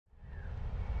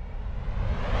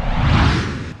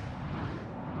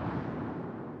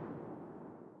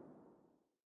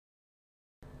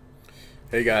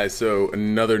Hey guys, so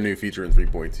another new feature in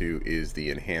 3.2 is the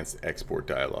enhanced export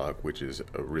dialog, which is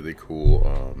a really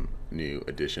cool new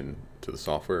addition to the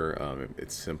software. It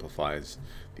simplifies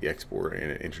the export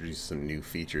and it introduces some new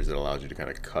features that allows you to kind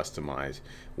of customize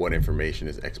what information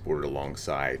is exported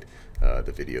alongside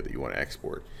the video that you want to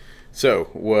export.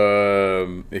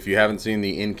 So if you haven't seen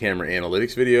the in-camera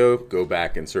analytics video, go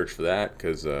back and search for that,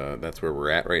 because that's where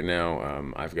we're at right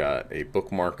now. I've got a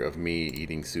bookmark of me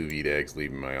eating sous vide eggs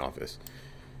leaving my office.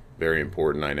 Very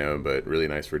important, I know, but really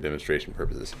nice for demonstration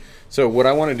purposes. So what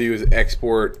I want to do is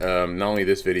export not only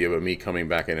this video, but me coming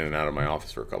back in and out of my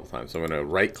office for a couple times. So I'm going to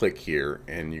right click here,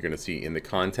 and you're going to see in the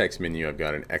context menu I've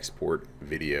got an export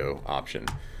video option.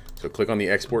 So click on the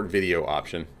export video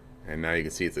option, and now you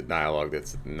can see it's a dialog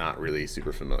that's not really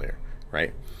super familiar,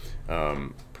 right?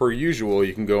 Per usual,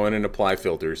 you can go in and apply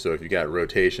filters. So if you got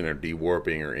rotation or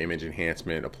dewarping or image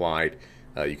enhancement applied,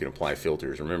 you can apply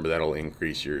filters. Remember, that'll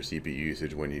increase your CPU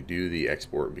usage when you do the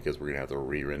export, because we're going to have to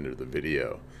re-render the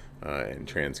video and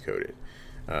transcode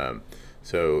it.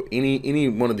 So any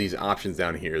one of these options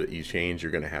down here that you change,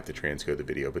 you're going to have to transcode the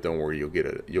video, but don't worry, you'll get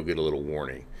a little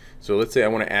warning. So let's say I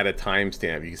want to add a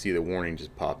timestamp. You can see the warning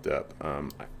just popped up.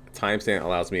 Timestamp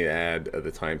allows me to add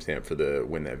the timestamp for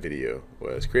when that video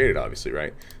was created, obviously,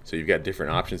 right? So you've got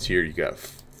different options here. You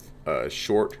got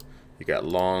short, you got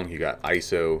long, you got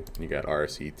ISO, and you got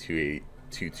RFC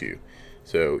 2822.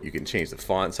 So you can change the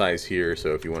font size here.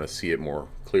 So if you want to see it more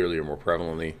clearly or more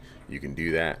prevalently, you can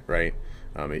do that, right?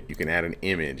 You can add an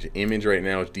image. Image right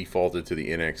now is defaulted to the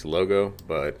NX logo,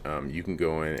 but you can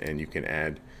go in and you can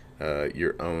add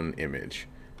your own image.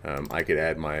 I could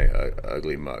add my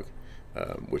ugly mug,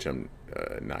 which I'm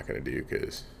not going to do,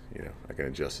 because I can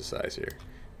adjust the size here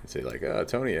and say like,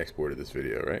 Tony exported this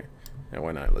video, right? Now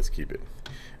why not? Let's keep it.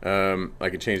 I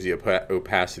can change the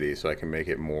opacity, so I can make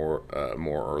it more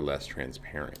or less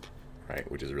transparent, right?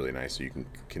 Which is really nice. So you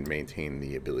can maintain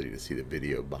the ability to see the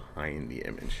video behind the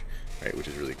image, right? Which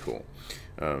is really cool.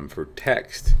 For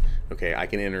text, okay, I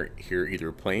can enter here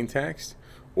either plain text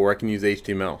or I can use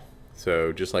HTML.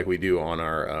 So just like we do on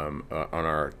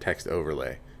our text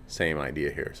overlay, same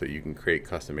idea here. So you can create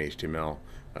custom HTML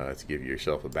to give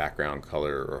yourself a background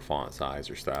color or a font size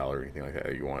or style or anything like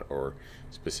that you want, or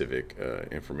specific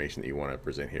information that you want to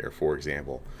present here. For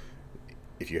example,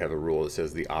 if you have a rule that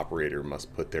says the operator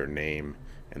must put their name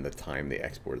and the time they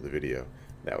exported the video,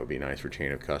 that would be nice for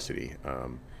chain of custody.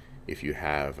 If you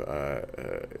have a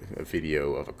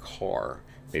video of a car,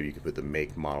 maybe you could put the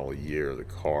make, model, year of the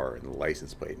car and the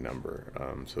license plate number,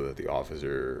 so that the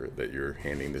officer that you're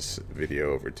handing this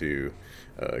video over to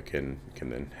can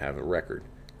then have a record,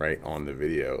 right, on the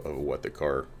video of what the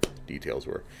car details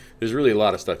were. There's really a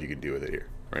lot of stuff you can do with it here,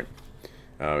 right?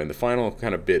 And the final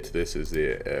kind of bit to this is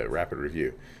the rapid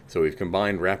review. So we've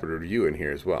combined rapid review in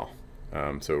here as well.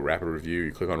 So rapid review,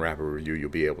 you click on rapid review, you'll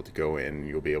be able to go in,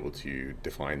 you'll be able to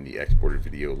define the exported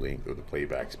video length or the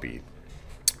playback speed,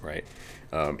 right?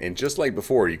 And just like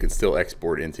before, you can still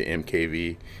export into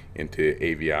MKV, into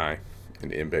AVI,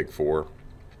 into MPEG-4,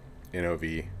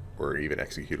 NOV, or even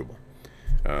executable.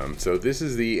 So this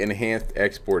is the enhanced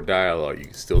export dialog. You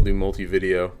can still do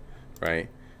multi-video, right?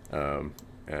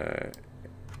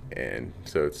 And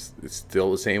so it's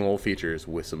still the same old features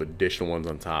with some additional ones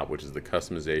on top, which is the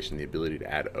customization, the ability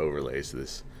to add overlays to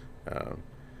this to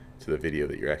the video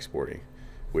that you're exporting,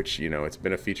 which it's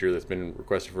been a feature that's been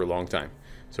requested for a long time.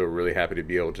 So we're really happy to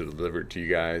be able to deliver it to you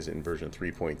guys in version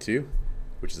 3.2,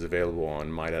 which is available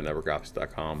on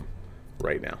my.networkoptix.com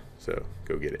right now. So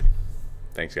go get it.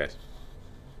 Thanks, guys.